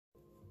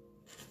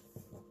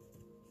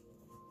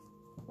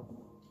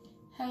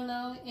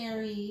Hello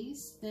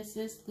Aries, this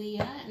is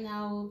Leah and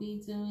I will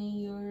be doing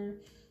your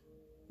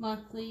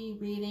monthly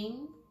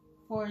reading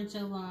for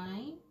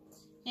July.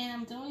 And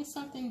I'm doing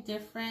something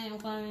different. I'm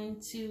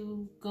going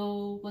to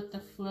go with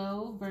the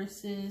flow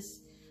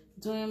versus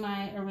doing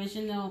my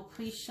original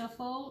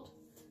pre-shuffled.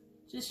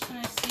 Just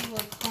trying to see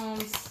what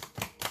comes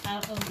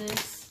out of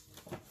this.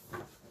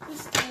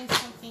 Just doing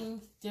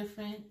something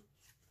different.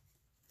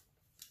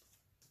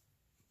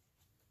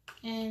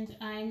 And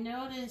I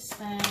noticed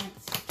that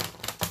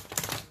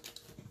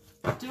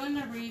doing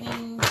the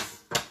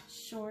readings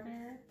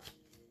shorter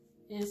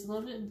is a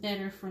little bit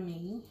better for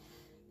me,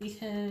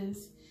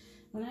 because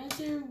when I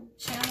do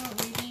channel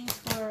readings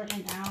for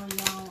an hour,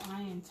 y'all,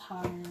 I am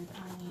tired.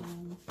 I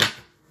am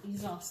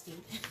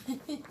exhausted.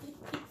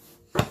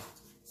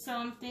 So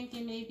I'm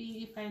thinking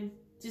maybe if I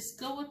just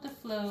go with the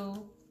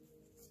flow,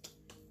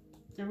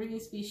 the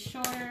readings be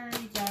shorter,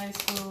 you guys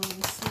will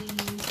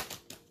receive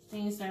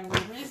things that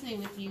will resonate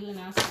with you, and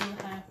I'll still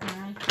have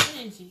my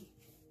energy.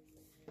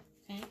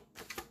 Okay?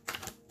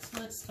 So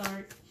let's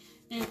start.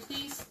 And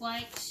please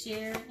like,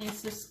 share, and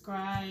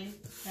subscribe,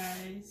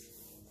 guys.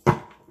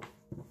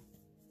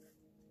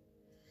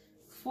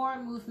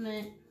 Forward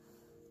movement.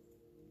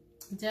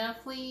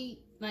 Definitely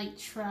like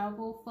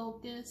travel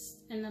focused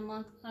in the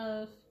month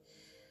of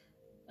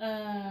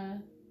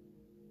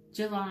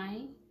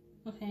July.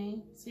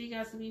 Okay, so you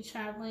guys will be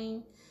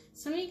traveling.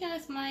 Some of you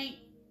guys might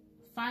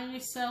find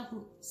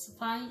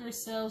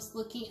yourselves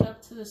looking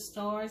up to the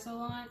stars a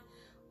lot,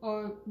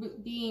 or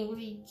being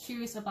really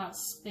curious about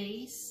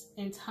space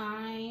and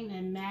time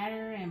and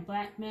matter and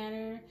black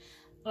matter.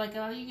 Like a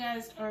lot of you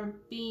guys are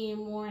being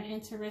more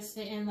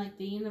interested in like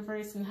the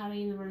universe and how the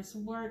universe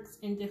works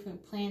in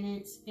different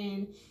planets,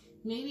 and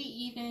maybe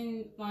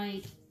even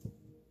like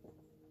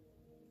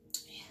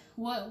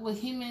what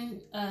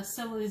human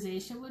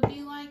civilization would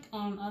be like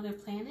on other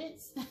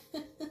planets.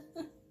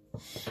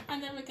 I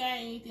never got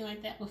anything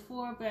like that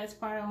before, but that's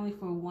probably only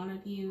for one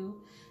of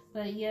you.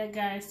 But yeah,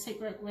 guys,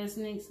 take what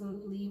resonates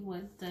and leave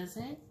what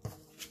doesn't.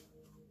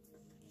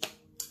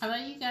 A lot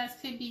of you guys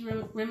could be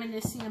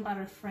reminiscing about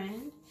a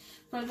friend.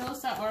 For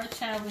those that are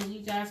traveling, you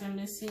guys are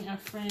missing a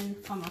friend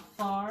from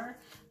afar,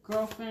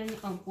 girlfriend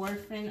or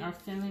boyfriend or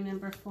family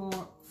member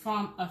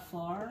from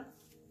afar.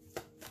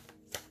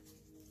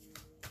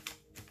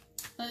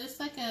 But it's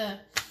like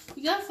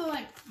you guys are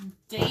like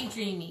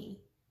daydreaming.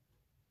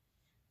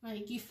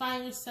 Like you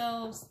find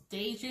yourselves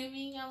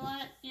daydreaming a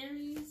lot,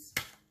 Aries.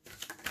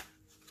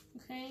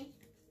 Okay?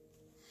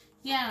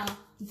 Yeah,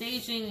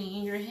 daydreaming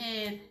in your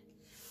head.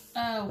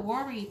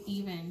 Worried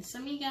even.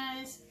 Some of you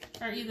guys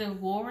are either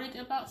worried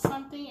about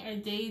something or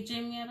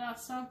daydreaming about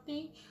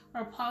something,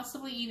 or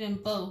possibly even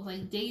both.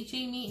 Like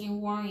daydreaming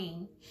and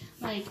worrying.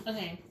 Like,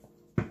 okay,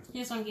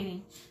 here's what I'm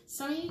getting.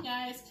 Some of you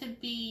guys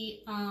could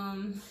be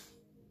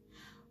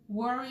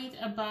worried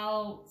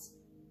about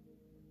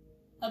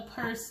a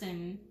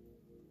person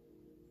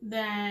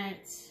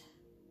that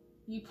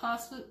you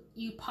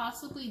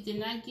possibly did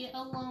not get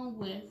along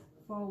with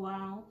for a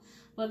while,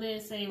 whether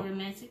it's a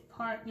romantic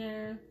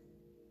partner,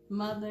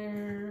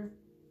 mother,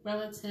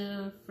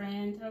 relative,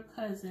 friend, or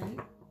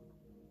cousin.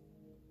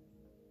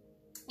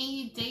 And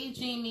you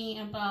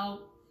daydreaming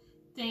about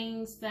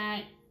things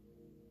that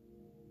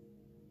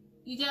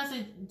you guys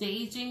are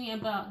daydreaming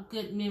about,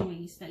 good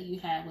memories that you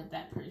had with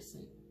that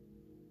person.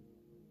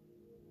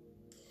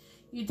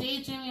 You're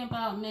daydreaming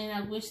about, man,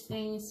 I wish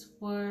things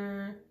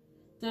were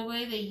the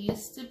way they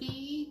used to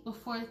be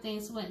before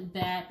things went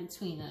bad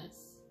between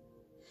us.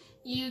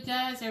 You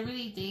guys are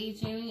really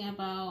daydreaming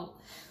about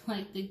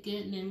like the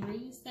good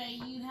memories that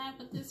you have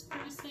with this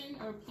person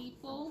or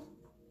people.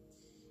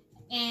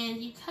 And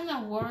you kind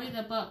of worried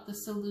about the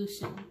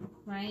solution,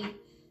 right?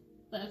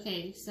 But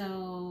okay,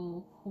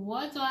 so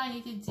what do I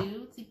need to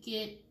do to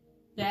get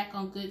back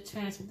on good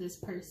terms with this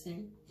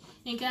person?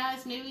 And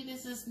guys, maybe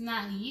this is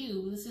not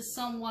you. This is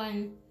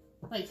someone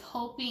like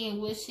hoping and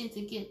wishing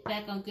to get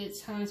back on good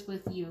terms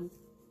with you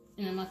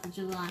in the month of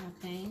July,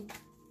 okay?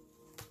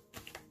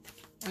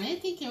 And they're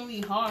thinking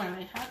really hard,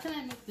 like, how can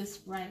I make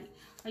this right?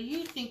 Are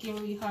you thinking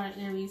really hard,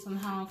 Aries, on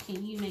how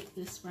can you make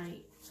this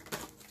right?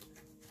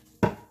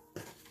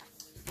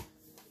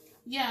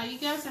 Yeah, you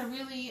guys are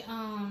really,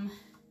 I'm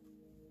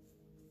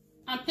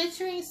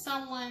picturing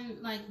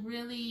someone like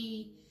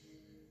really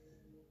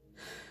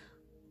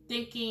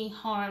thinking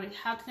hard, like,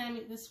 how can I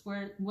make this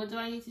work? What do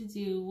I need to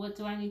do? What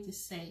do I need to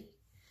say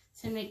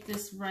to make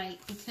this right?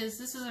 Because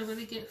this is a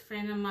really good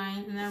friend of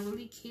mine, and I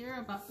really care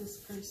about this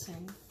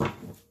person.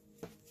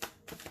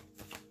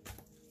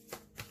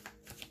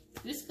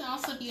 This can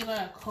also be about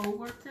a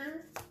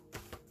co-worker,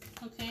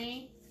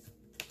 okay?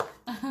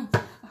 I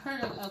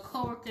heard of a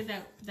co-worker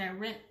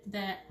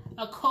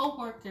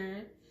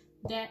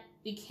that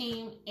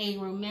became a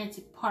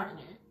romantic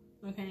partner,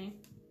 okay?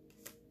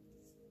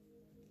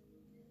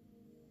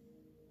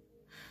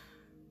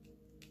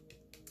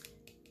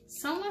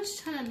 Someone's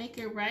trying to make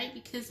it right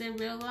because they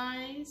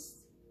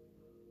realized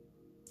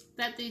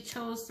that they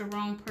chose the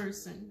wrong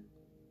person.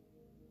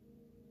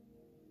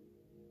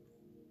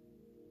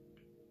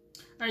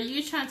 Are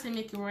you trying to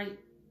make it right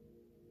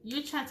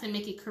you're trying to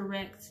make it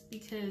correct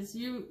because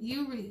you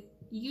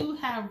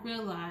have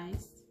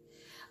realized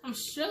I'm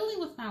struggling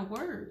with my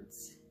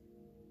words.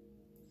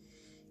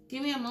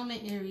 Give me a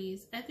moment,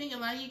 Aries. I think a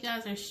lot of you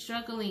guys are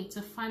struggling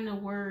to find the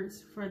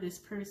words for this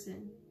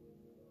person.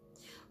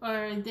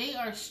 Or they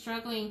are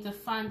struggling to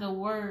find the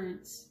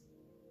words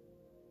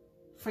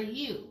for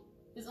you.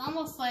 It's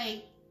almost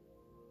like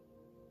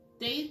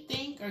they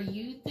think or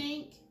you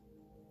think.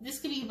 This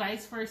could be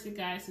vice versa,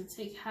 guys, to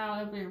take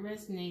however it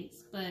resonates.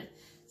 But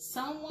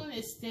someone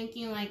is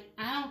thinking like,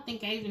 I don't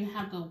think I even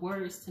have the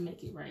words to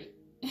make it right.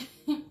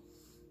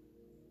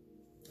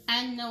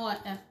 I know I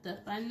effed up.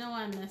 I know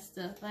I messed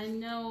up. I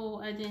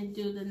know I didn't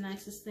do the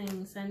nicest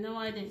things. I know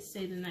I didn't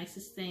say the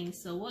nicest things.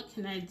 So what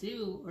can I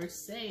do or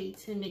say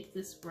to make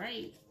this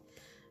right?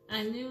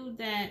 I knew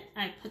that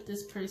I put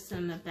this person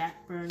on the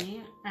back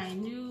burner. I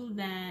knew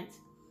that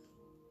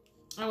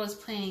I was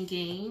playing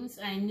games.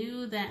 I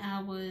knew that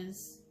I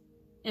was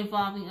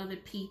involving other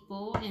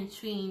people and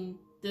treating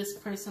this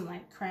person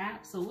like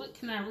crap. So what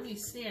can I really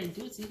say or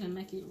do to even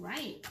make it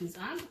right? Because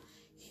I'm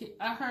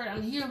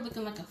here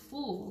looking like a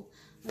fool.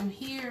 I'm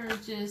here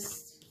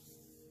just,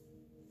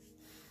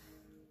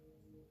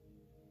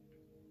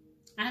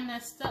 I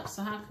messed up,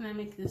 so how can I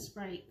make this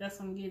right? That's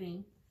what I'm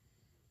getting.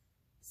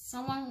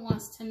 Someone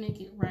wants to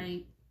make it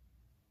right.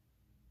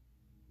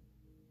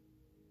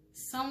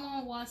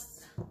 Someone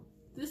wants,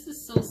 this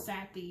is so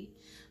sappy,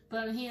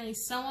 but I'm hearing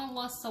someone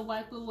wants to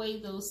wipe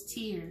away those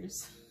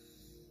tears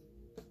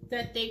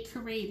that they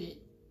created.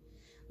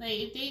 Like,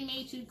 if they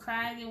made you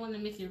cry, they want to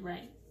make it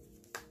right.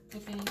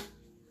 Okay?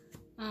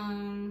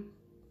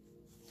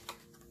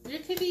 There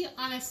could be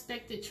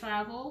unexpected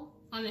travel,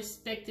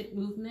 unexpected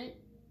movement.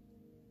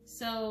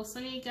 So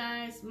some of you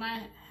guys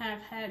might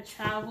have had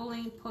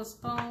traveling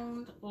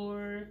postponed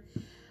or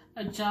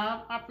a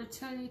job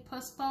opportunity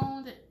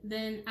postponed.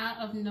 Then out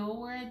of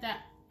nowhere,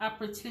 that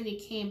opportunity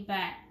came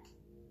back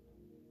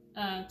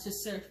to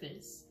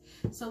surface.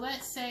 So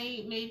let's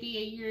say maybe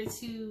a year or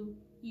two,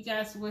 you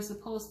guys were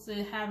supposed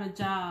to have a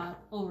job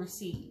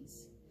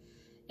overseas.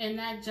 And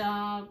that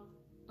job,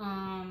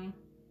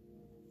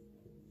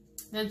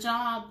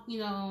 you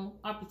know,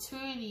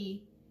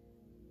 opportunity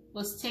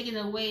was taken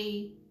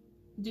away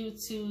due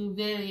to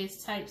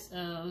various types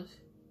of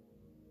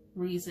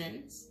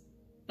reasons.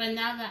 But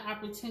now that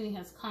opportunity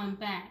has come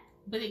back.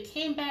 But it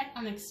came back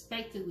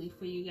unexpectedly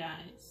for you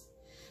guys.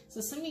 So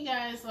some of you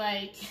guys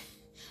like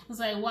was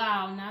like,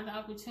 wow, now the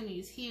opportunity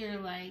is here.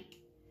 Like,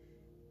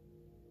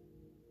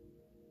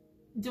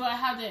 do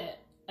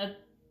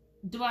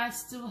I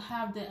still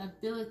have the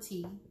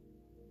ability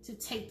to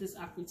take this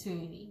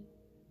opportunity?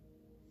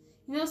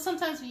 You know,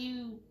 sometimes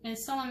when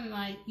someone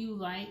like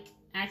you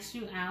asks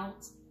you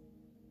out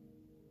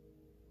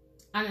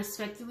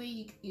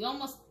unexpectedly, you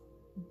almost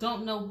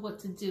don't know what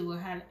to do or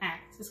how to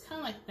act. It's kind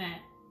of like that.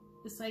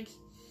 It's like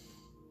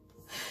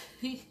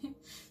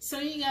some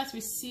of you guys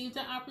received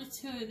the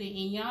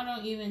opportunity and y'all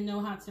don't even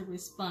know how to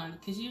respond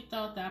because you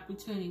thought the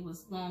opportunity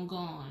was long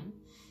gone,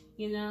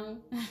 you know?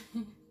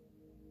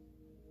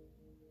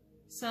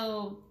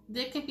 So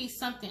there could be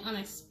something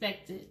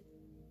unexpected.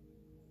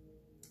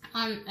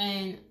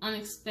 An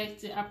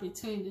unexpected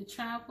opportunity to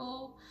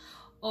travel,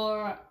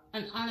 or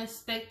an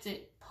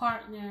unexpected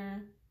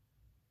partner,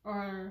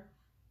 or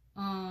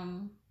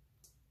an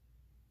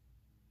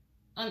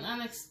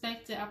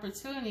unexpected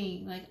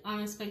opportunity, like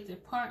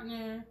unexpected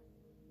partner,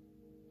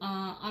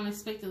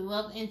 unexpected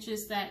love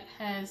interest that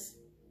has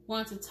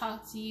wanted to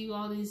talk to you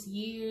all these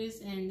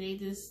years and they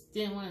just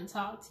didn't want to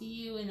talk to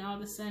you, and all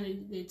of a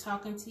sudden they're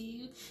talking to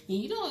you and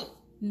you don't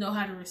know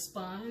how to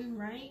respond,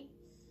 right?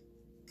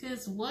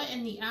 Because what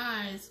in the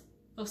eyes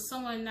of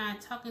someone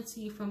not talking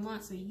to you for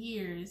months or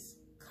years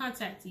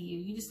contacting you?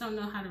 You just don't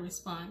know how to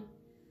respond.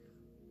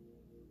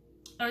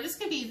 Or this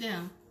could be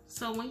them.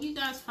 So when you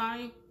guys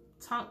finally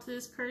talk to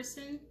this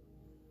person,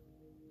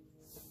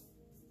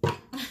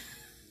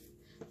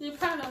 they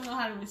probably don't know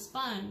how to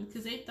respond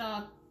because they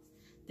thought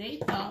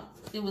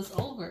it was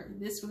over.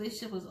 This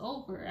relationship was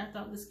over. I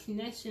thought this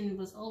connection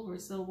was over.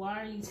 So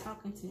why are you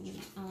talking to me?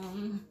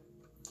 And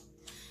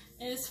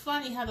it's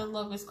funny how the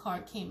Lover's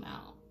card came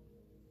out.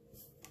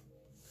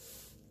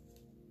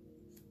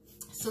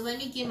 So let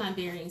me get my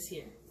bearings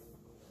here.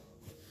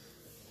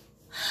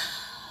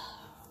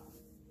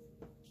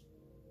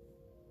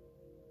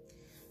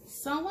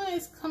 Someone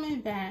is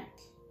coming back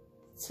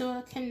to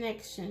a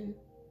connection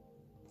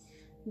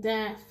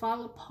that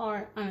fall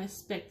apart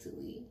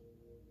unexpectedly.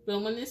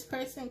 But when this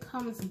person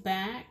comes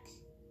back,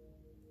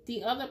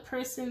 the other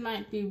person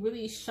might be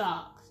really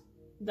shocked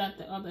that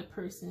the other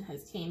person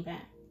has came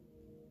back.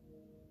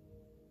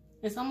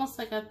 It's almost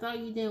like, I thought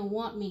you didn't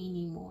want me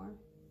anymore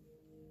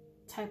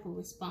type of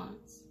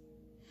response.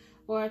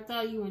 Or I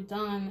thought you were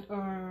done,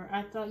 or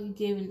I thought you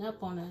given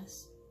up on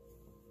us.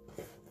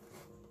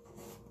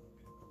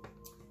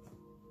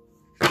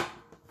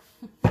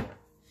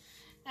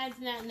 I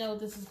did not know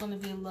this was going to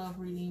be a love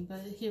reading,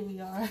 but here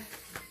we are.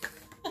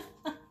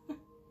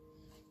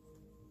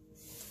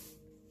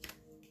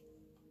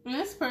 And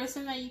this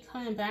person that you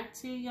coming back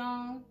to,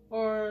 y'all,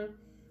 or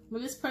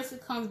when this person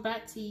comes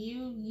back to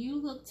you,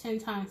 you look 10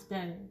 times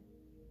better.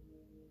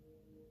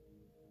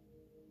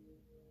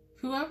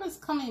 Whoever's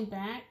coming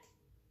back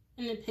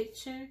in the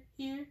picture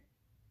here,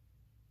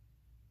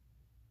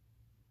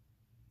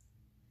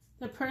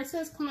 the person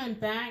that's coming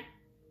back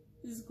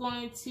is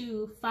going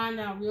to find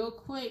out real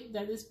quick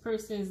that this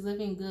person is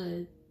living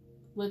good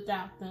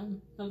without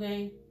them,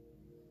 okay?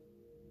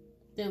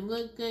 They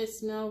look good,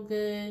 smell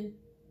good.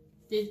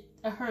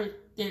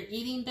 They're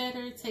eating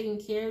better,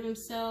 taking care of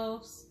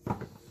themselves.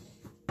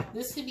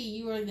 This could be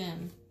you or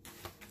them.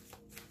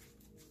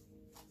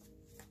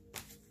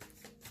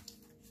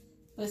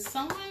 But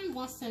someone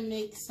wants to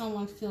make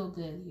someone feel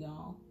good,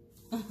 y'all.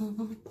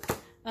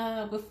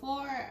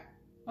 Before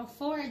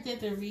I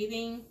did the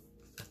reading,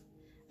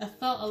 I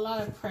felt a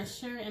lot of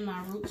pressure in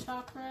my root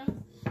chakra.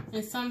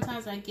 And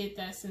sometimes I get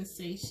that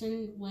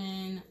sensation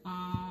when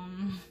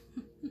I'm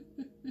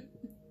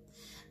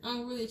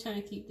really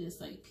trying to keep this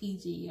like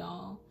PG,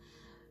 y'all.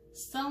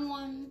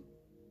 Someone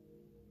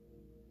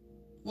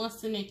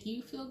wants to make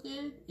you feel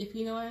good, if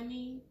you know what I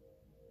mean.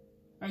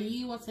 Or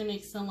you want to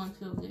make someone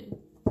feel good.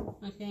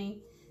 Okay?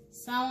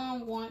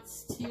 Someone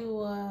wants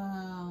to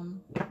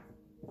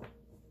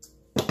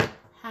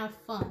have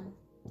fun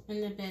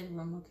in the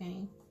bedroom,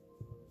 okay?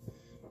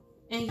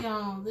 And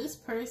y'all, this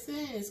person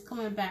is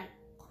coming back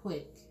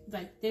quick.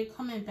 Like, they're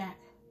coming back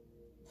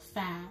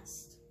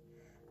fast.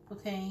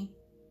 Okay?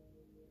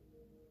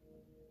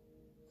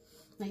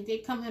 Like, they're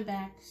coming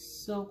back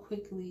so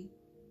quickly.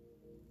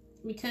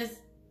 Because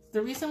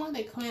the reason why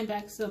they're coming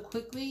back so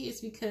quickly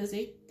is because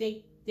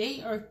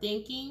they are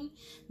thinking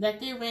that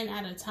they ran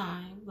out of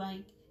time.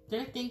 Like,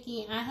 they're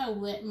thinking, I have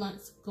let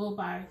months go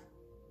by.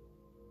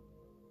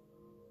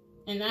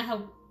 And I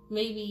have,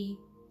 maybe,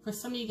 for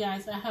some of you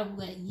guys, I have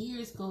let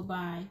years go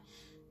by.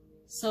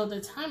 So the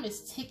time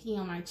is ticking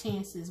on my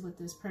chances with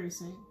this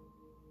person.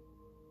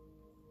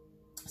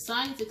 So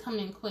I need to come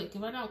in quick.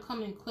 If I don't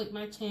come in quick,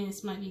 my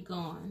chance might be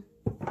gone.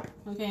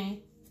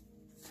 Okay?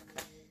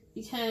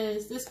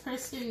 Because this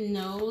person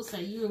knows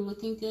that you're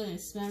looking good and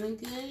smelling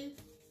good.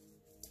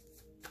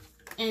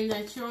 And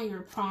that you're on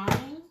your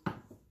prime.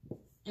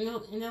 And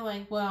they're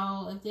like,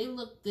 well, if they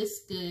look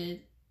this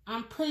good,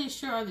 I'm pretty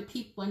sure other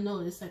people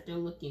notice that they're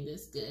looking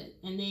this good.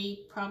 And they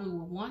probably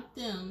will want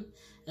them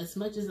as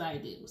much as I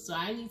do. So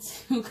I need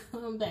to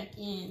come back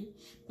in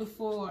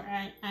before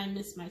I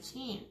miss my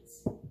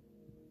chance.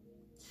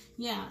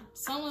 Yeah,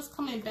 someone's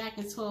coming back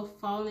into a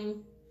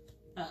falling...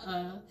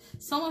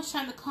 someone's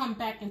trying to come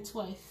back into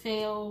a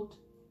failed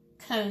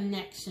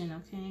connection,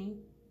 okay?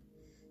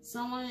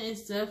 Someone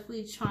is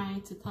definitely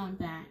trying to come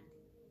back.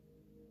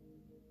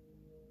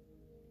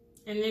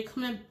 And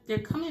they're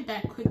coming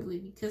back quickly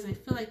because they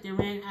feel like they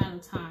ran out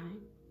of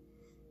time.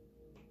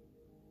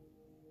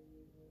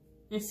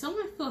 And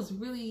someone feels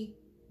really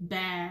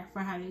bad for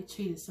how they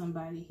treated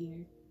somebody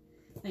here.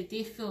 Like,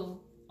 they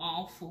feel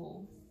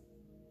awful.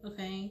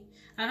 Okay?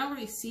 I don't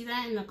really see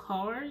that in the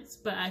cards,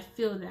 but I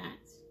feel that.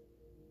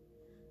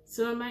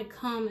 So it might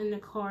come in the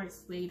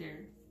cards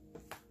later.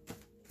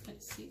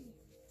 Let's see.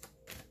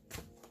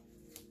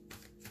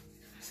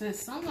 So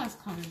someone's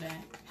coming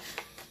back.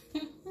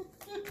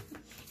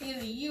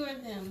 Either you or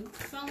them.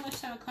 Someone's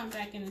trying to come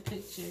back in the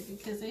picture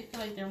because they feel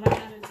like they're running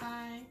out of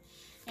time.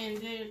 And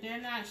they're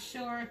not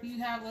sure if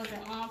you have other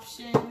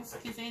options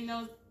because they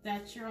know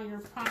that you're on your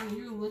prime,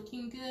 you're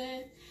looking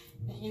good.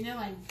 And they're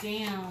like,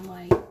 damn,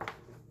 like,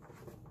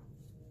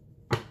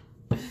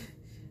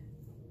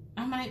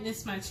 I might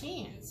miss my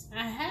chance.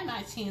 I had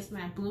my chance and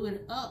I blew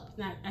it up.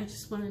 And I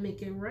just want to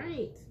make it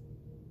right.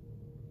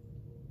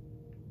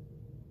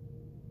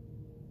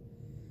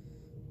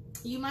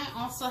 You might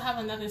also have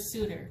another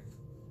suitor.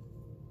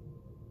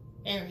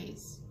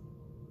 Aries.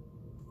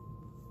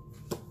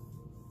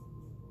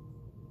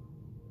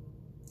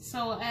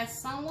 So as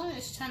someone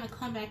is trying to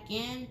come back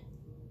in,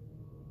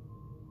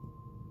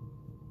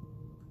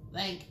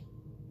 like,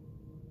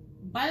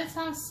 by the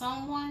time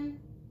someone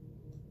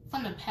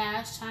from the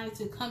past trying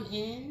to come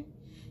in,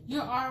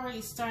 you're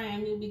already starting a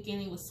new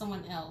beginning with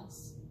someone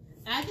else.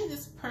 And I think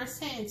this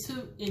person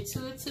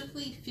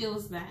intuitively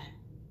feels that.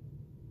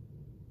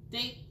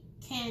 They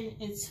can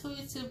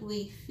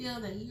intuitively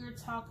feel that you're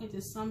talking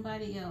to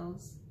somebody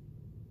else.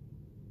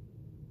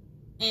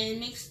 And it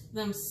makes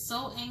them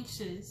so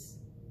anxious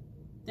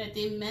that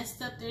they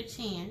messed up their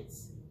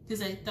chance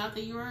because they thought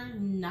that you were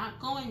not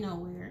going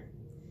nowhere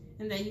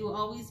and that you will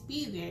always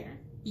be there.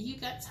 You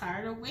got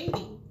tired of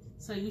waiting.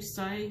 So you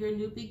started your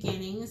new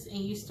beginnings and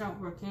you start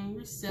working on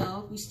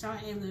yourself. You start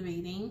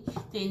elevating.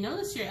 They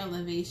notice your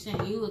elevation.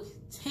 And you look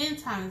 10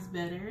 times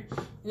better.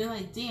 And they're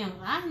like, damn,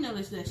 I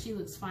noticed that she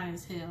looks fine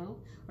as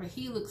hell. Or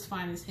he looks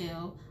fine as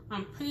hell.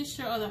 I'm pretty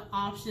sure other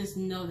options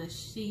know that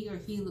she or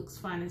he looks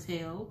fine as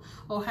hell.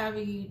 Or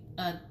however you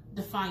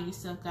define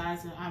yourself, guys.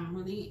 I'm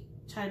really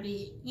trying to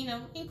be, you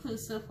know,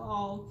 inclusive of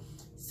all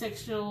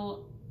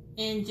sexual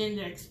and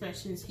gender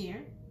expressions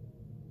here.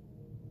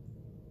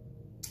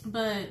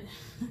 But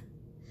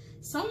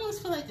Someone's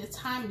feel like the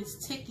time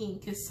is ticking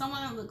because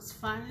someone looks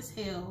fine as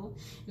hell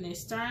and they're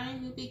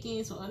starting new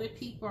beginnings with other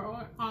people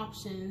or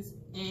options,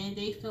 and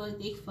they feel like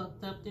they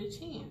fucked up their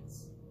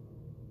chance.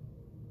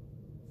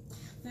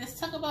 Let's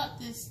talk about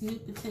this new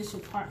potential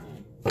partner.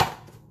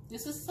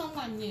 This is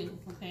someone new,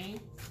 okay?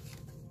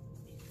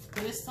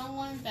 It is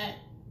someone that,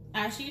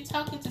 as you're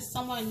talking to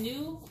someone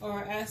new,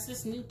 or as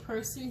this new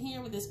person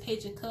here with this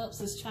Page of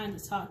Cups is trying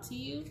to talk to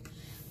you,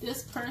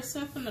 this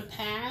person from the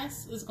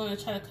past is going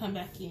to try to come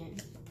back in,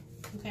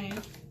 okay?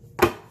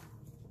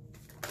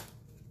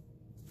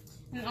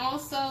 And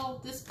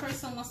also, this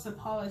person wants to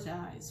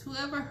apologize.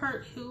 Whoever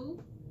hurt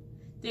who,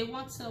 they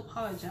want to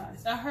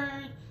apologize. I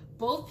heard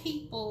both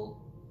people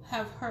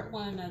have hurt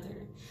one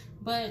another,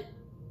 but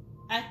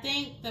I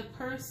think the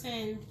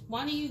person,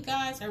 one of you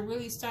guys are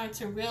really starting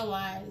to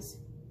realize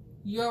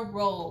your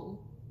role,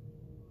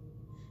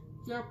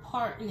 your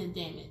part in the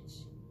damage.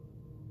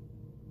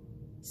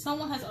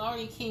 Someone has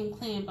already came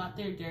clean about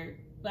their dirt,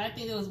 but I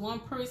think there was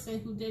one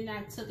person who did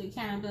not take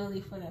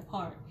accountability for that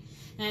part.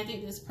 And I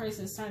think this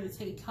person is starting to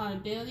take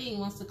accountability and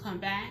wants to come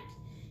back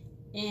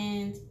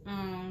and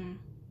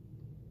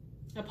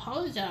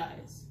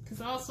apologize.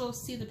 Because I also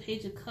see the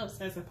Page of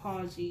Cups as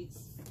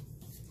apologies.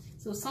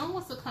 So someone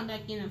wants to come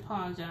back in and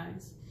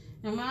apologize.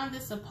 And around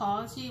this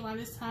apology, around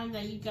this time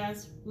that you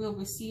guys will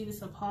receive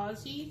this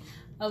apology,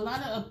 a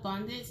lot of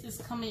abundance is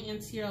coming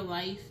into your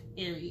life,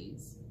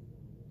 Aries.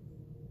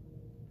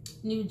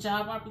 New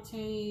job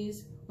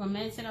opportunities,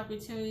 romantic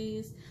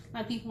opportunities. A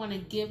lot of people want to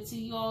give to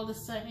you all of a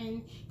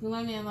sudden. You're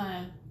learning a lot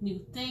of new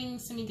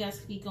things. Some of you guys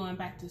could be going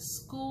back to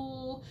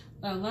school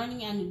or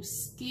learning a new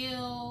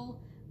skill.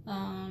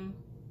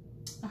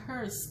 I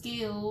heard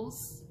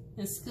skills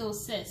and skill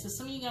sets. So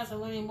some of you guys are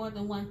learning more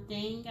than one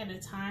thing at a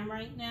time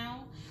right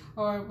now,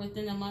 or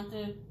within the month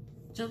of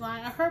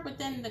July. I heard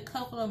within the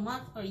couple of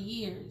months or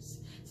years.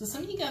 So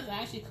some of you guys are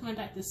actually coming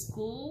back to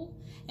school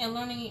and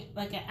learning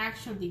like an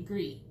actual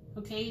degree,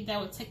 okay? That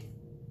would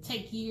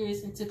take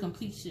years into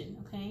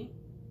completion, okay?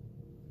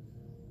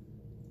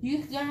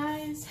 You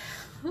guys,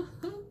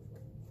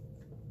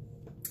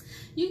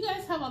 you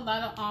guys have a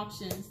lot of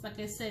options. Like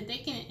I said, they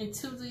can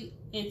intuitively,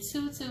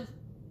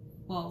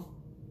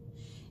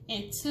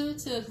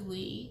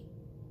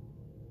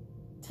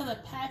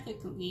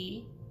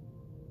 telepathically,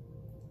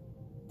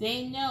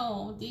 they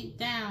know deep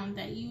down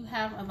that you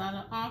have a lot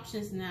of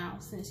options now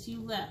since you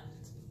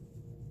left,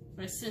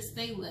 or since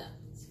they left,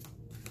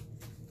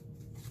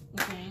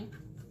 okay?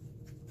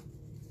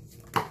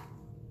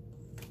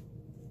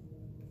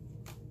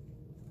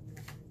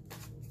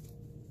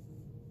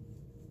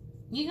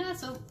 You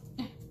guys are,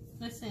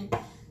 listen,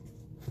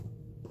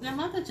 the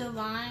month of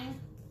July,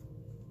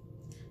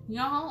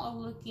 y'all are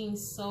looking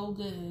so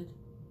good.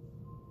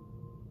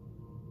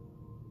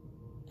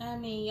 I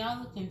mean,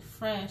 y'all looking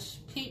fresh.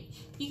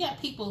 You got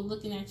people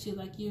looking at you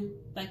like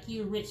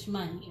you're rich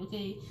money,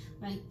 okay?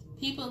 Like,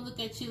 people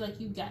look at you like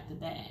you got the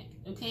bag,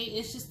 okay?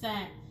 It's just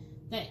that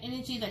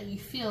energy that you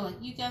feel,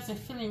 like you guys are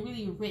feeling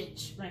really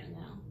rich right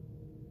now.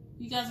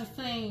 You guys are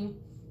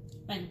feeling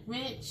like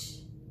rich,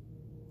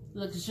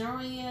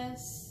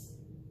 luxurious,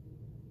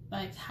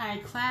 like high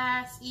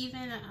class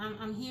even.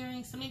 I'm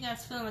hearing some of you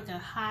guys feeling like a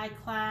high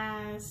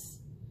class,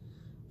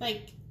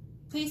 like,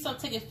 please don't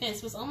take offense,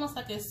 but it's almost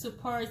like a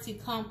superiority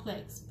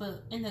complex,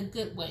 but in a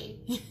good way.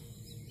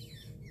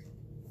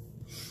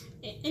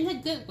 In a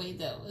good way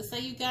though. It's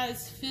like you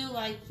guys feel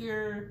like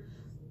you're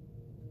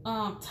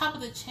top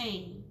of the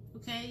chain,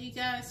 okay? You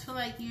guys feel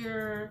like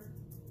you're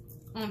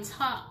on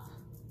top,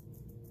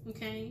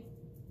 okay?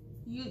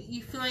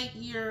 You feel like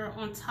you're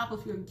on top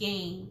of your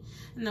game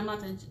in the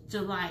month of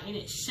July, and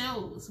it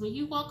shows. When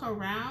you walk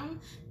around,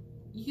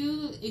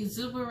 you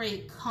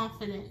exuberate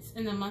confidence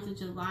in the month of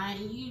July,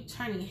 and you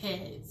turning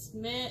heads,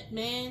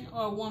 man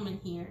or woman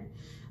here,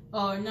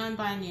 or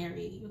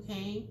non-binary,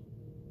 okay?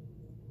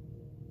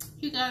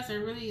 You guys are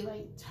really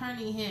like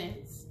turning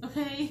heads,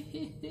 okay?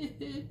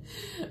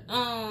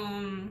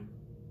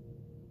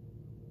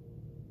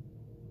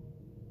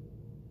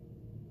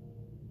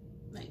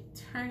 Like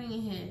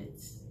turning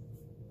heads.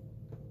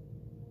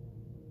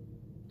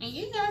 And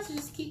you guys are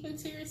just keeping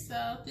to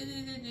yourself,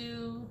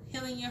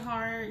 healing your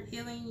heart,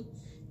 healing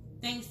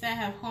things that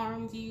have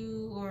harmed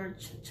you or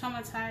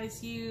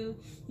traumatized you.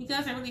 You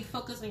guys are really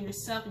focused on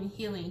yourself and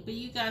healing, but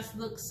you guys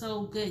look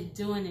so good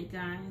doing it,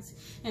 guys.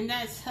 And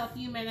that's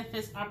helping you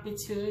manifest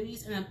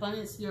opportunities and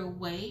abundance your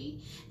way,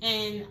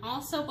 and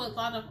also with a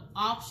lot of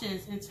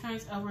options in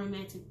terms of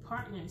romantic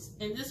partners.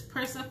 And this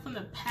person from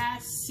the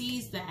past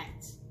sees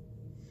that,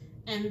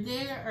 and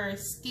they are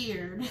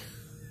scared.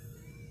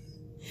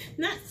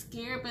 Not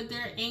scared, but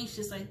they're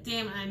anxious, like,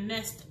 damn, I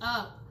messed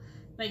up.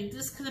 Like,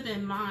 this could have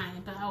been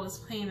mine, but I was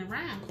playing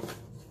around.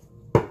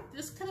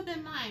 This could have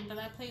been mine, but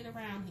I played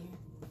around here.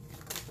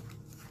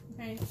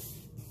 Okay?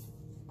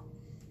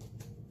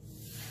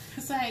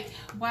 It's like,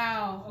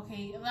 wow,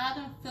 okay, a lot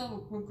of them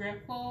feel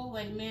regretful,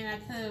 like, man, I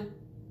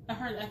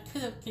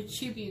could have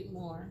contributed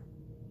more.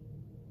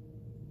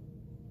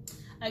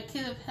 I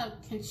could have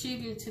helped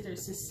contribute to their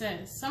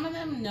success. Some of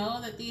them know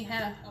that they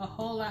had a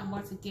whole lot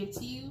more to give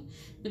to you,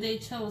 but they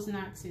chose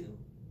not to.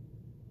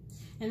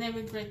 And they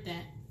regret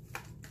that.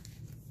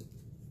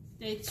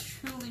 They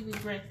truly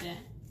regret that.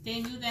 They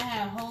knew they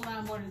had a whole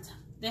lot more to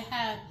they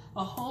had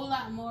a whole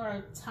lot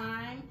more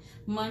time,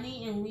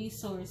 money, and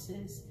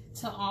resources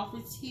to offer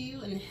to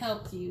you and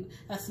help you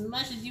as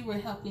much as you were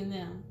helping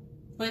them.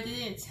 But they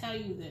didn't tell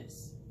you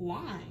this.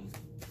 Why?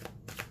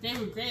 They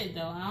regret it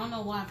though. I don't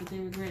know why, but they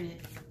regret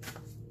it.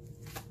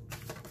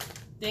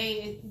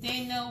 They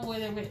know where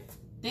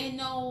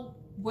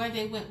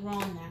they went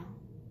wrong now.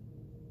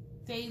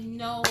 They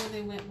know where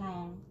they went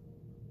wrong.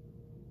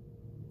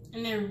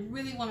 And they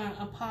really want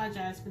to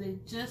apologize, but they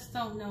just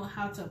don't know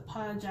how to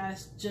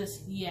apologize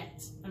just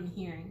yet, I'm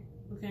hearing,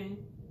 okay?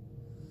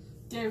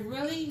 They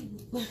really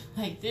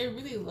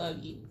love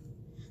you.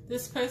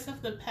 This person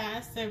from the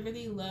past, they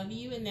really love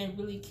you and they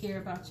really care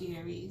about you,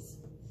 Aries.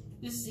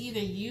 This is either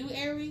you,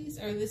 Aries,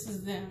 or this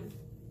is them.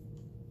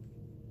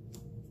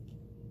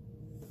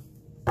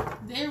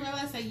 They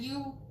realize that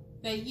you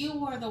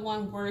are the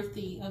one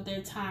worthy of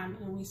their time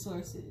and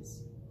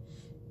resources.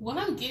 What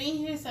I'm getting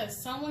here is that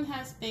someone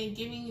has been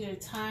giving their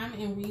time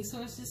and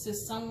resources to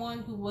someone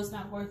who was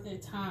not worth their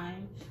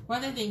time,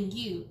 rather than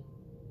you.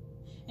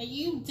 And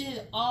you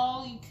did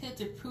all you could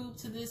to prove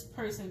to this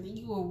person that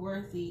you were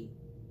worthy.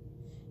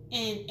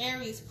 And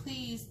Aries,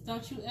 please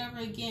don't you ever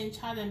again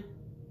try to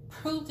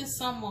prove to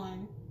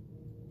someone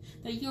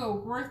that you are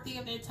worthy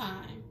of their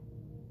time.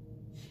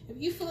 If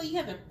you feel like you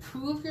have to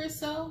prove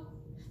yourself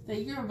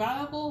that you're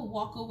valuable,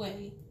 walk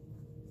away.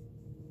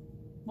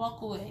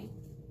 Walk away.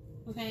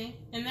 Okay?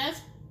 And that's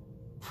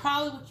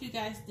probably what you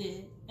guys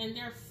did. And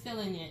they're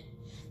feeling it.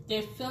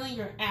 They're feeling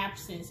your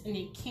absence and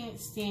they can't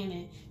stand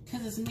it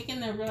because it's making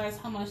them realize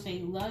how much they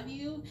love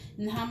you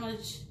and how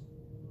much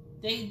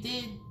they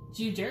did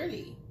you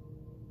dirty.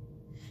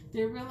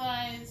 They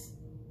realize,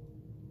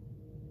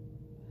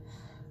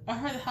 I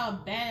heard how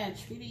bad I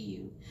treated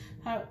you.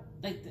 How,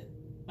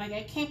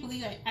 I can't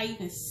believe I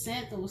even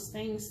said those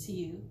things to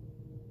you.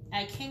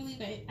 I can't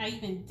believe I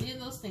even did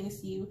those things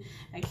to you.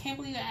 I can't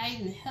believe I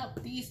even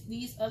helped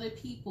these other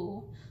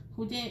people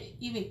who didn't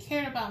even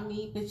care about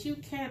me, but you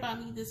cared about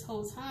me this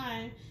whole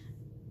time.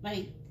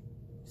 Like,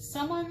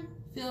 someone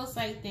feels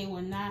like they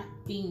were not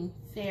being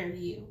fair to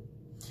you.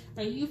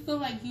 Or you feel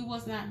like you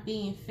was not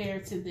being fair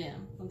to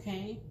them,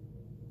 okay?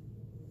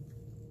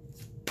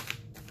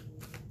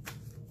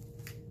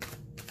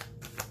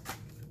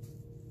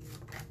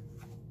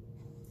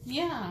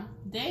 Yeah,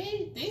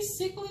 they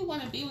secretly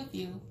want to be with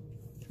you.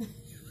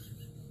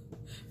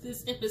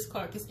 This Empress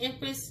card, because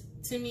Empress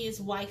to me is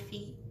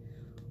wifey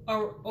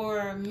or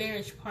a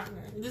marriage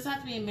partner. It doesn't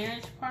have to be a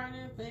marriage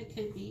partner, but it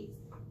could be.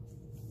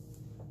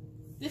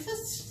 This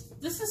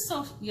is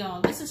so,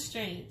 y'all, this is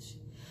strange.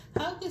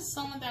 How could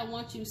someone that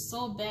wants you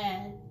so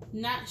bad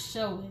not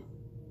show it?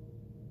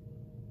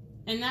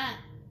 And not,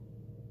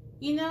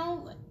 you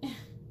know,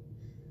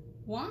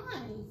 why?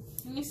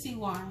 Let me see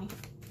why.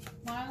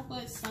 Why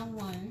would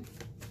someone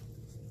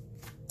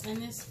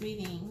in this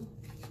reading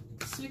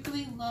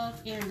secretly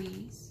love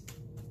Aries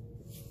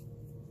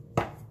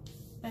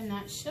but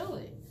not show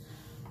it?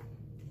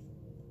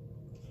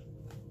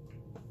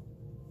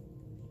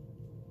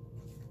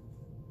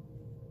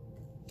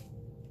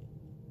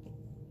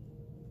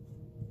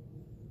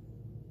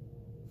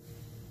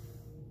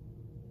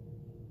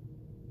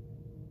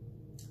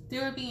 They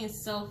were being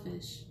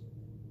selfish.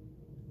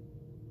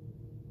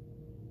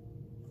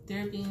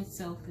 They're being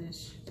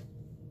selfish.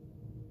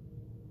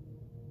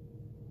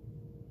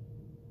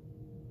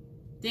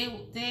 They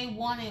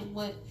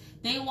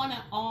wanted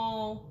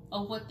all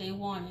of what they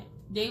wanted.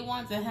 They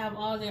wanted to have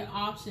all their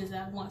options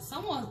at once.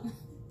 Someone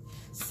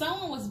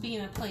was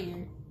being a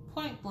player,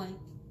 point blank.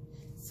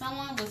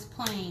 Someone was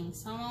playing.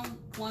 Someone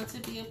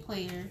wanted to be a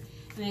player,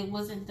 and they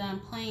wasn't done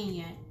playing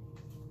yet.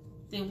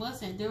 They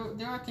wasn't. They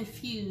were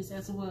confused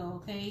as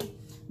well. Okay,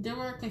 they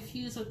were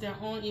confused with their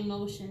own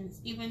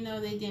emotions, even though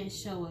they didn't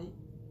show it.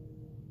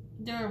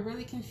 They were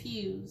really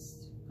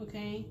confused.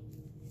 Okay.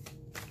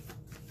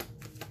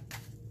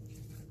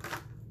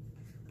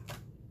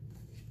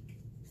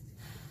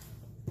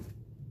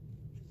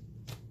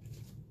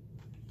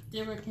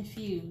 They were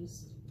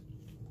confused.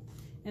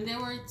 And they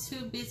were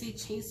too busy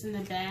chasing the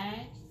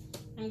bag,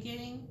 I'm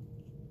getting.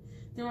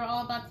 They were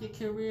all about the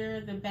career,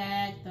 the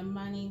bag, the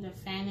money, the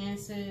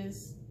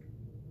finances.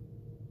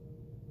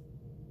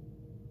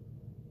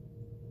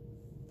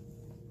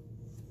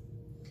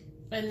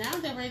 But now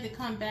they're ready to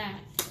come back.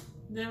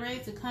 They're ready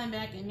to come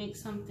back and make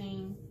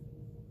something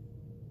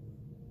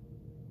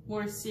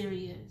more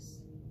serious.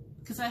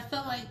 Because I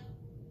felt like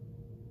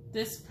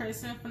this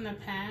person from the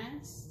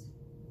past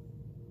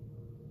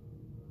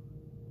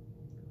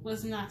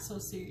was not so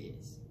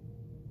serious.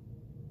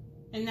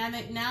 And now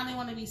they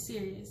want to be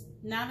serious.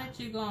 Now that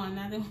you're gone,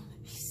 now they want to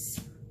be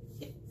serious.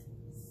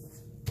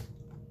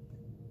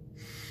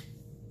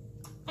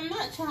 I'm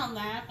not trying to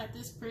laugh at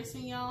this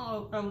person,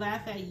 y'all, or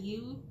laugh at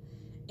you.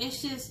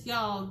 It's just,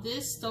 y'all,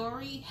 this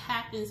story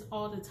happens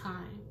all the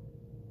time.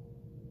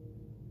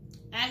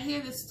 I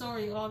hear this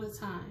story all the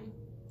time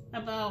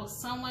about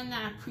someone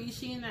not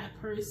appreciating that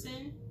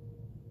person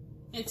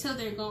until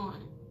they're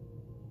gone.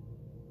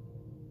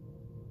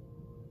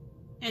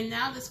 And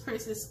now this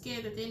person's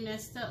scared that they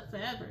messed up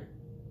forever.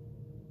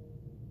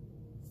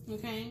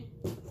 Okay?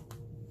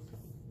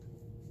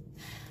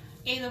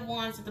 8 of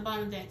Wands at the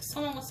bottom of the deck.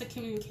 Someone wants to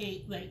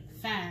communicate like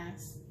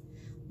fast.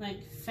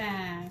 Like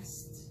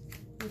fast.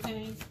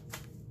 Okay?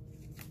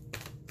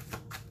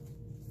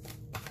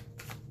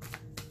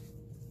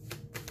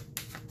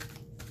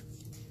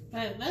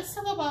 But let's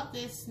talk about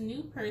this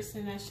new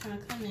person that's trying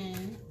to come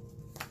in.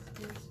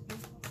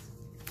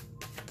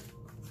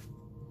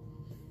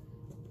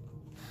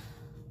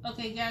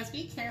 Okay, guys,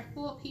 be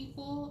careful,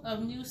 people,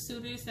 of new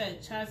suitors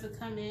that tries to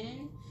come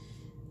in.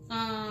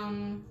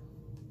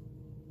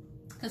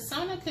 Because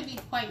some of them could be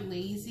quite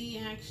lazy,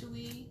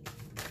 actually.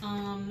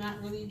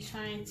 Not really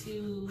trying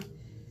to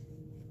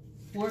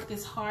work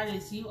as hard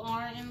as you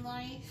are in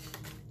life.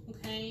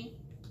 Okay?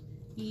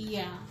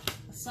 Yeah.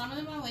 Some of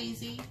them are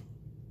lazy.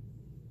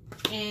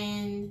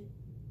 And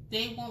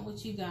they want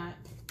what you got.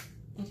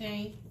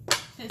 Okay?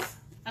 Because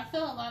I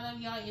feel a lot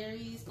of y'all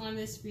Aries on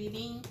this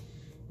reading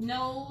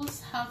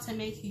knows how to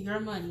make your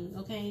money,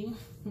 okay?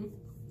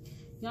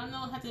 Y'all know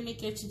how to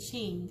make your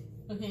cha-ching,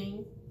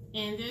 okay?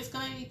 And there's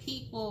gonna be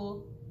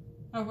people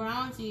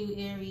around you,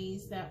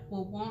 Aries, that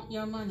will want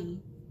your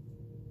money,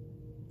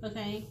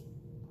 okay?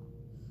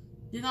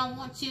 They don't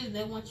want you,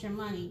 they want your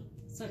money.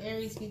 So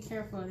Aries, be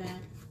careful of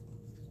that.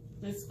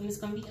 I'm just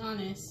gonna be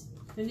honest.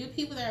 The new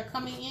people that are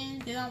coming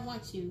in, they don't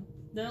want you.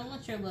 They don't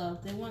want your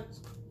love. They want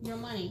your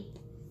money.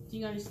 Do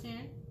you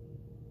understand?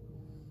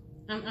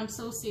 I'm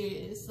so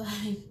serious.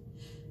 Like,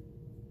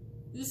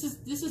 this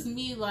is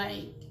me,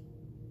 like,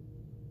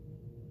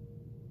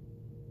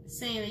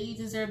 saying that you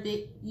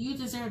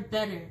deserve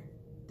better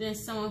than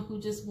someone who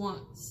just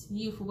wants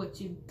you for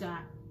what you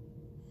got,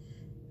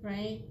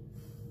 right?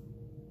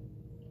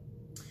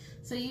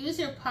 So use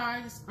your power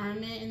of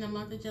discernment in the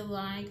month of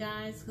July,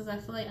 guys, because I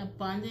feel like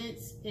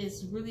abundance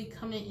is really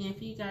coming in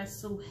for you guys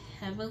so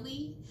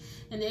heavily,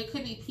 and there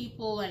could be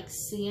people like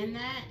seeing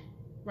that,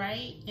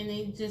 right? And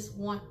they just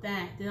want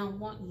that. They don't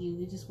want you.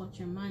 They just want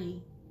your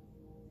money.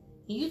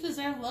 And you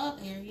deserve love,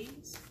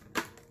 Aries.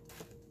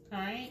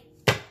 Alright?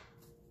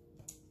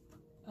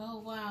 Oh,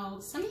 wow.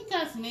 Some of you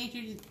guys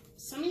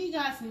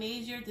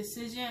made your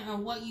decision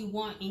on what you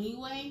want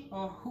anyway,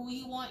 or who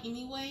you want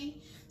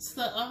anyway.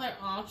 So the other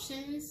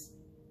options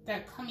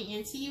that are coming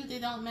into you, they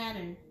don't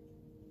matter.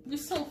 You're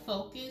so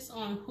focused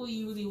on who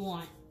you really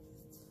want.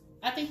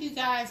 I think you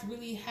guys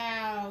really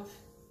have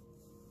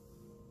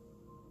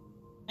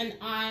an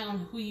eye on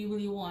who you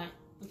really want,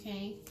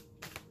 okay?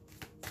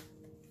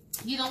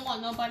 You don't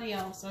want nobody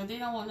else, or they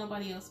don't want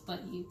nobody else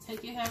but you.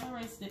 Take it however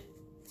it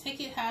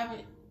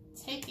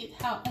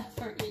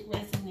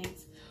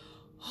resonates.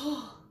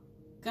 Oh,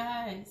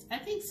 guys, I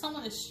think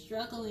someone is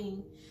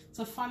struggling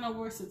to find the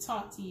words to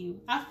talk to you.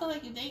 I feel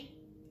like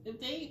if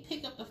they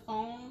pick up the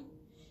phone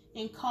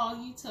and call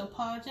you to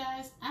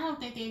apologize, I don't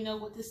think they know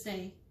what to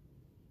say.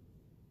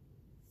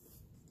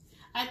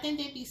 I think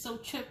they'd be so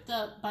tripped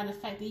up by the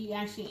fact that you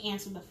actually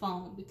answer the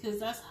phone, because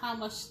that's how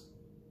much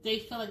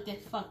they feel like they're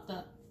fucked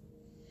up.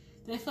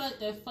 They feel like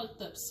they're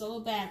fucked up so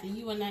bad that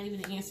you are not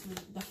even answering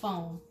the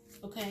phone,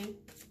 okay?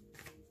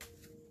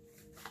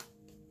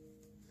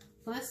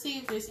 But let's see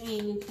if there's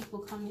any new people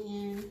coming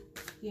in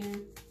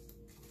here.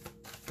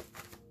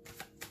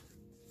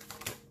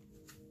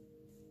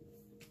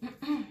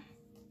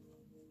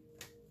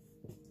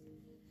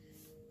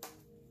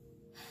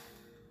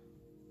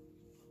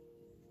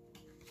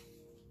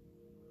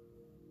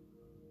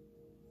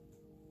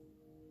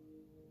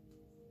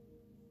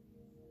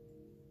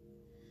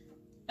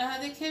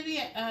 There could be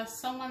a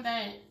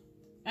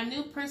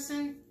new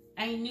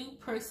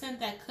person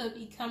that could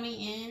be coming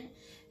in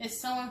is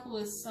someone who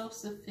is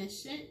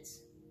self-sufficient,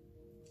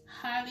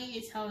 highly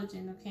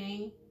intelligent,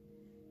 okay?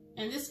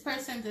 And this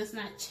person does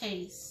not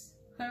chase.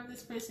 Whoever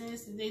this person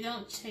is, they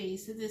don't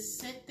chase. They just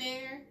sit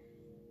there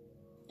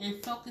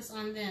and focus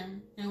on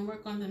them and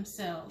work on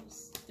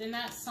themselves. They're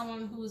not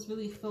someone who is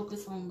really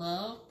focused on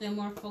love. They're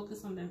more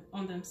focused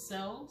on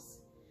themselves.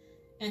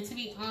 And to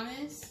be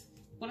honest,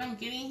 what I'm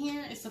getting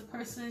here is a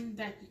person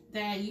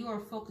that you are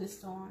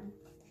focused on.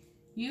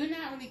 You're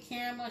not really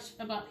caring much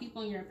about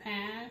people in your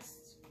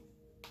past,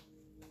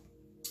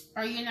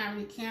 or you're not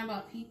really caring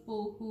about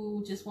people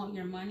who just want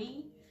your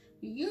money.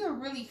 You're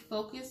really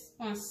focused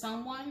on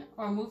someone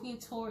or moving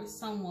towards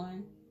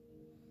someone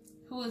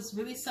who is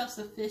really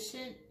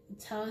self-sufficient,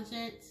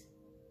 intelligent,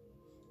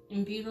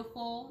 and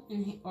beautiful,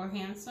 or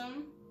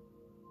handsome.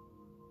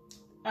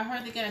 I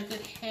heard they got a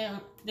good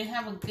head. They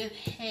have a good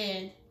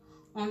head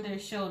on their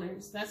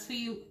shoulders. That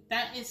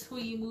is who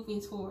you're moving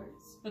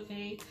towards,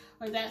 okay?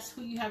 Or that's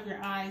who you have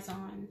your eyes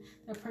on.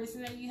 The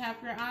person that you have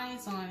your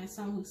eyes on is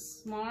someone who's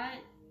smart,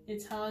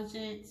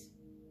 intelligent,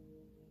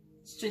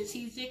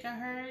 strategic, I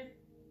heard,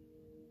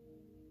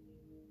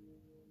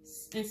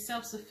 and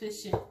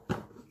self-sufficient.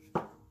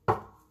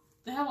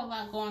 They have a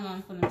lot going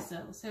on for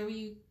themselves.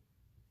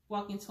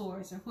 walking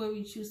towards, or whoever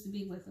you choose to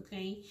be with,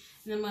 okay,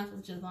 in the month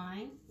of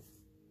July.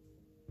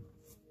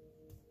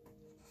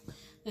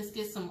 Let's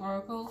get some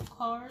oracle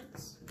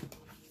cards.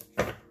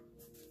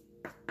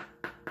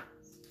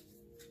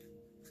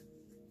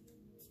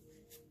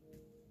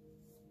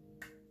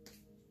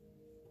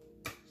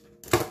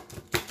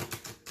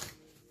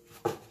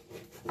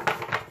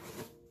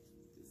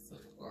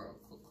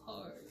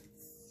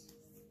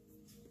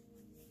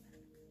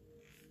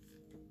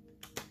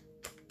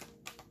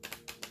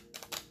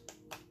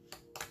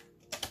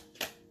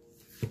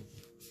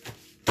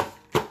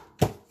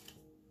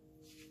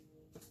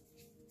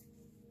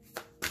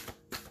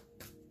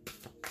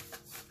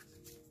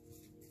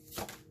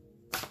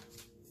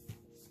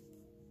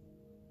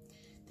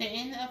 The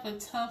end of a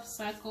tough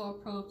cycle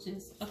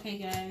approaches. Okay,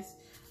 guys.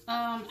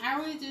 I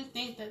really do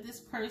think that this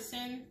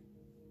person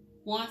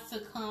wants to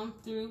come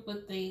through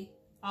with the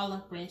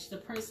olive branch. The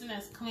person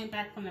that's coming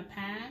back from the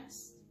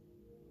past,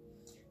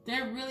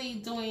 they're really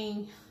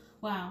doing,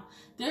 wow,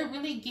 they're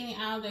really getting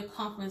out of their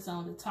comfort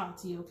zone to talk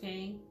to you,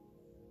 okay?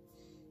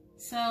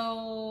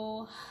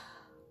 So,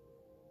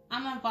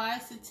 I'm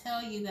advised to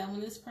tell you that when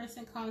this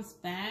person comes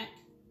back,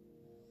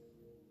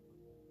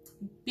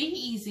 be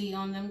easy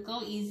on them,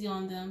 go easy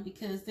on them,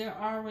 because they're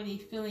already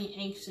feeling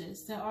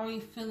anxious. They're already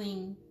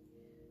feeling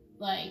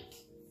like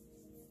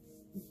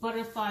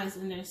butterflies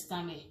in their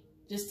stomach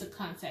just to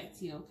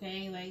contact you,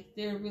 okay? Like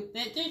they're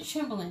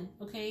trembling,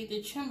 okay?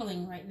 They're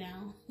trembling right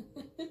now.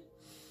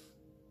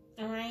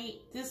 All right,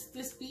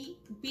 just be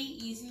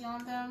easy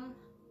on them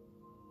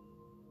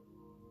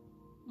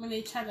when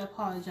they try to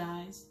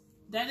apologize.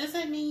 That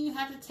doesn't mean you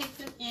have to take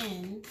them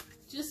in.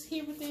 Just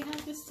hear what they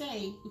have to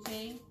say,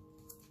 okay?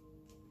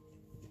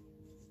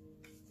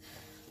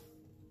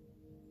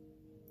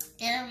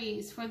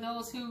 Aries, for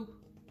those who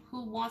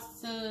wants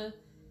to,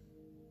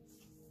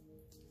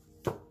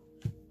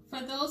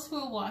 for those who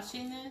are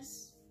watching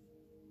this,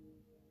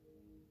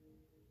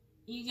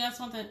 you guys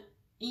want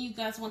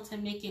to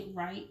make it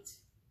right.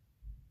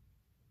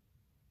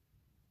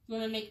 You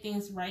want to make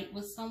things right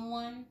with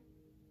someone.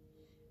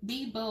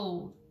 Be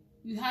bold.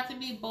 You have to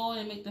be bold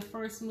and make the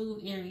first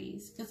move,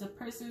 Aries, because the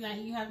person that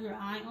you have your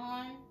eye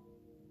on,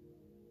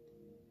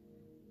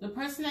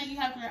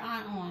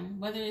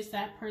 whether it's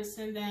that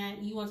person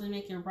that you want to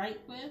make it right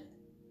with,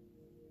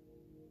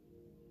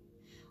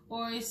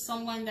 or it's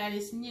someone that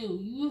is new,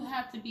 you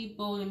have to be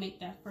bold and make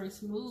that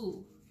first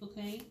move,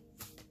 okay?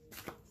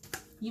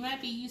 You might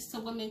be used to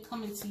women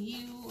coming to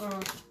you or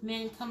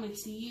men coming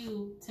to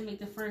you to make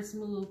the first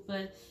move,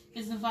 but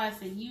it's advised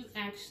that you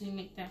actually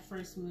make that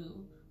first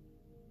move.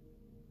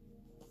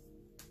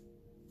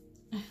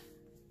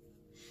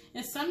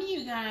 And some of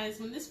you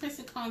guys, when this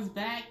person comes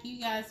back, you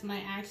guys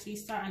might actually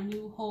start a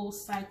new whole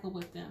cycle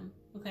with them,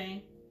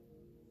 okay?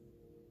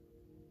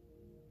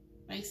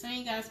 Like some of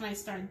you guys might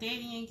start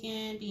dating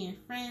again, being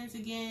friends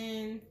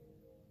again.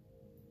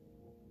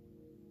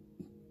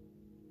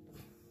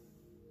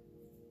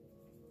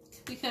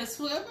 Because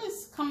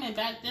whoever's coming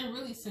back, they're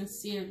really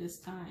sincere this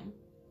time.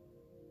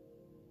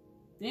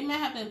 They might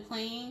have been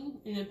playing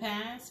in the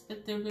past,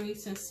 but they're really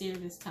sincere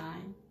this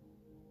time.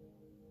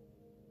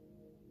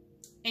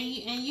 And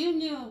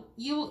you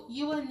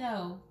will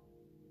know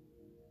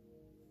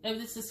if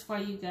this is for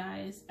you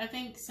guys. I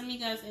think some of you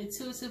guys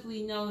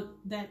intuitively know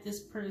that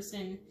this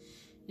person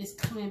is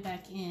coming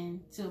back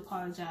in to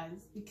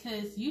apologize,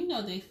 because you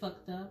know they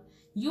fucked up.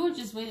 You were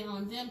just waiting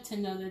on them to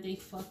know that they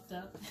fucked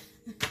up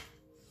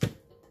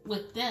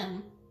with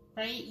them,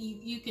 right?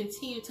 You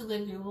continue to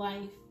live your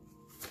life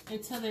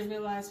until they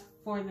realize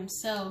for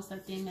themselves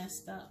that they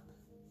messed up.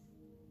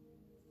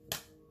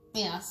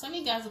 Yeah, some of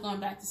you guys are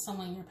going back to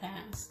someone in your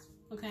past.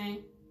 Okay?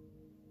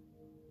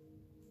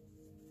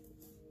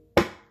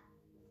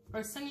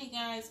 Or some of you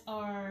guys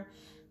are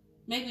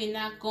maybe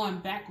not going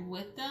back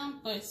with them,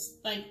 but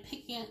like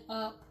picking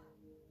up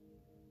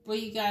where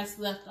you guys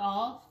left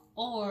off,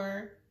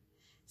 or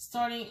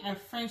starting a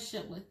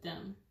friendship with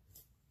them.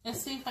 Let's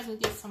see if I can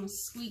get some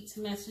sweet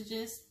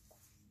messages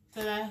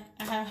that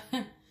I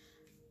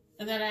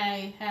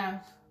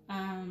have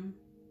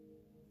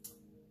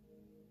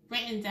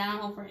written down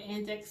over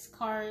index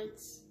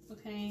cards.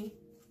 Okay?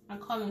 I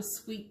call them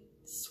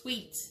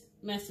sweet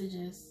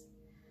messages.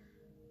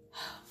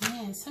 Oh,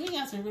 man, some of you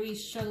guys are really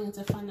struggling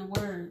to find the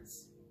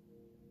words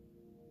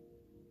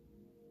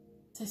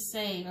to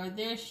say, or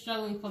they're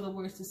struggling for the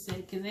words to say,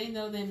 because they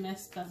know they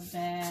messed up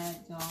bad,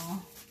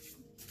 y'all.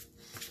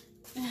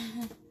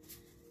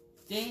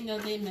 They know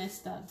they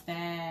messed up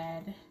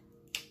bad.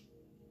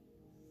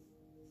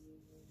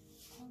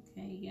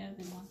 Okay, yeah,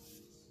 they want.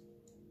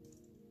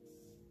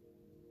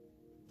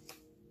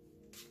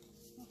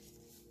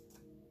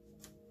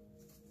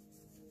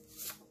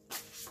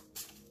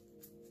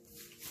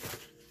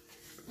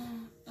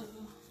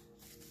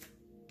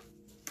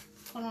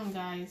 Hold on,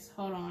 guys.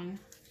 Hold on.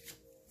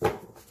 I'm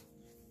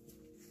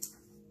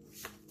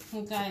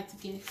going to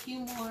get a few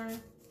more,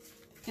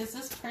 because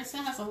this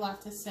person has a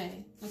lot to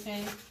say,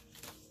 okay?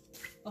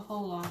 A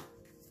whole lot.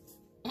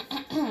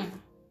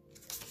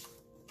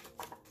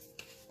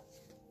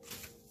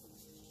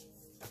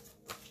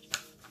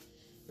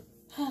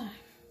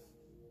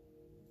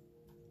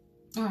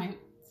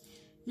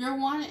 You're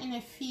one in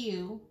a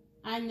few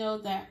I know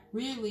that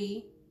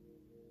really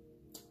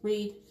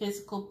read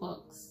physical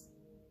books.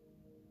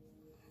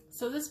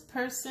 So this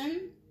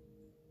person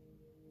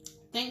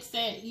thinks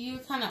that you're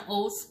kind of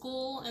old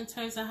school in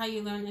terms of how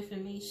you learn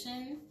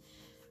information.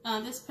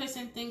 This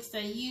person thinks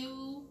that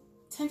you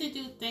tend to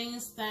do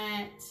things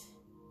that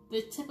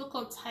the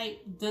typical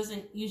type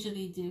doesn't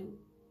usually do,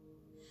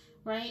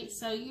 right?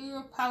 So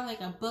you're probably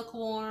like a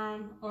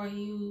bookworm, or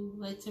you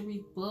like to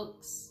read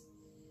books,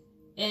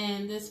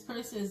 and this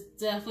person is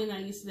definitely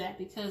not used to that,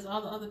 because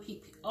all the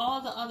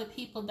other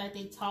people that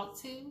they talk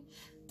to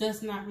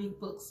does not read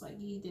books like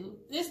you do.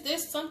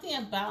 There's something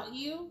about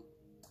you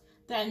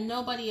that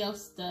nobody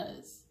else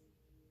does.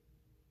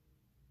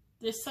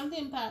 There's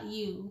something about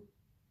you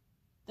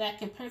that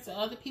compared to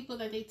other people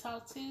that they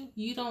talk to,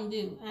 you don't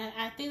do. And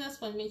I think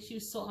that's what makes you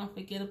so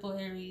unforgettable,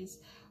 Aries.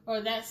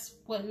 Or that's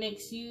what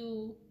makes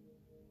you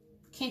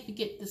can't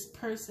forget this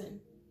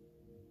person.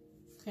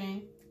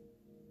 Okay?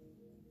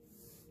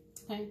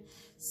 Okay.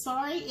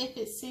 Sorry if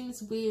it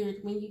seems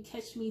weird when you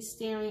catch me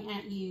staring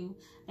at you.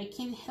 I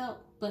can't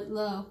help but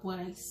love what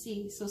I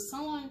see. So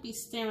someone be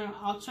staring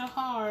ultra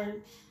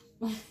hard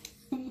when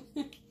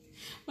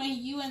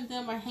you and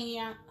them are hanging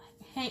out.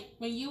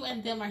 When you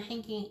and them are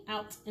hanging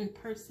out in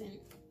person.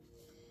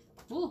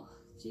 Ooh,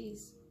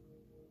 jeez.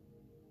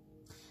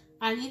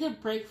 I need a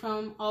break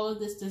from all of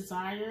this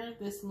desire,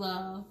 this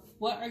love.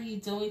 What are you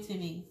doing to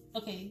me?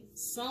 Okay,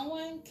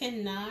 someone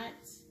cannot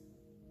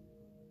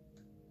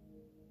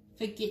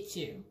forget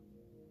you.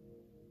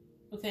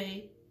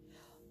 Okay?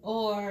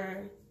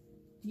 Or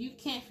you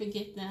can't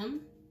forget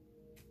them.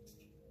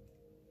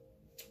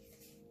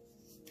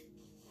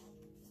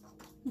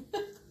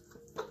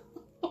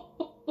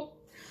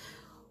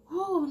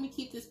 Oh, let me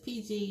keep this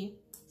PG.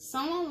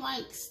 Someone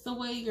likes the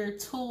way your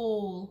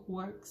tool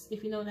works,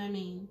 if you know what I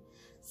mean.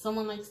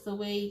 Someone likes the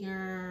way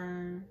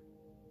your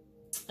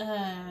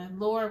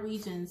lower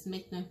regions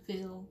make them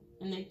feel,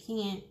 and they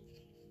can't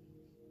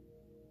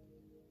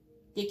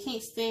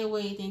stay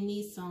away. They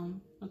need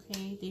some,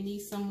 okay? They need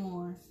some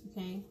more,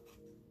 okay?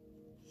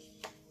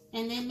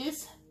 And they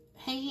miss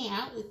hanging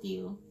out with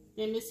you.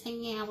 They miss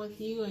hanging out with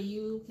you, or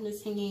you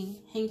miss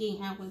hanging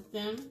out with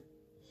them.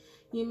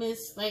 You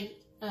miss, like,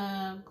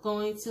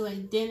 going to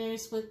like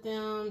dinners with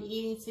them,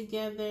 eating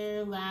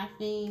together,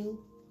 laughing.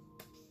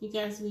 You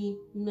guys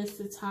miss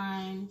the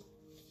time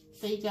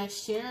that you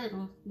guys shared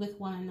with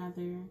one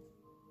another.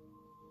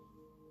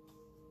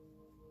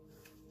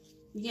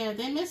 Yeah,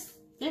 they miss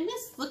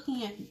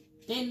looking at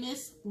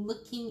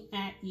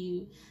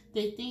you.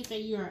 They think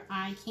that you're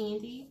eye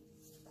candy.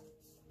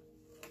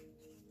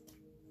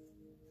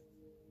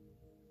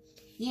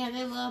 Yeah,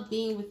 they love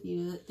being with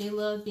you. They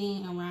love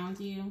being around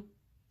you.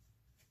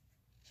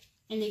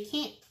 And they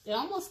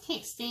almost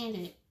can't stand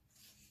it.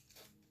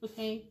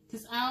 Okay?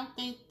 Because I don't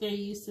think they're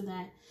used to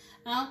that.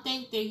 I don't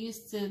think they're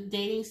used to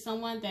dating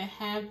someone that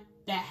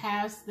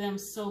has them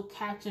so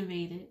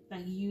captivated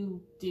like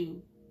you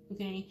do.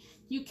 Okay?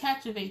 You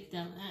captivate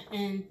them,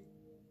 and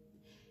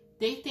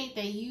they think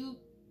that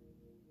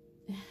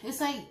it's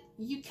like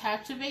you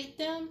captivate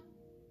them,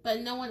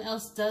 but no one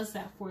else does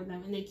that for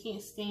them, and they can't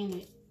stand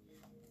it.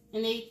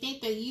 And they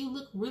think that you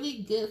look really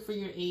good for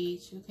your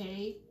age,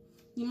 okay?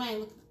 You might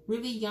look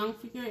really young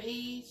for your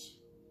age,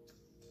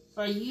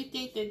 or you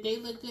think that they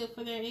look good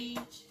for their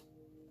age.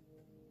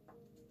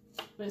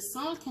 But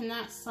someone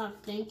cannot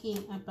stop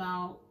thinking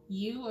about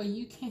you, or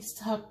you can't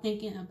stop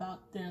thinking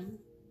about them.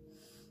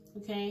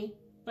 Okay?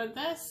 But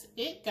that's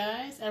it,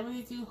 guys. I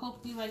really do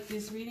hope you like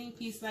this reading.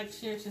 Please like,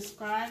 share,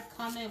 subscribe,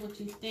 comment what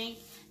you think.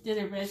 Did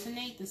it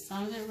resonate? Did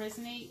some of it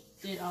resonate?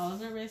 Did all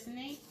of it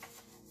resonate?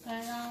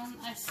 But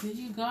I see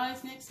you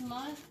guys next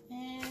month,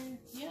 and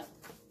yep,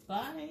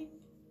 bye.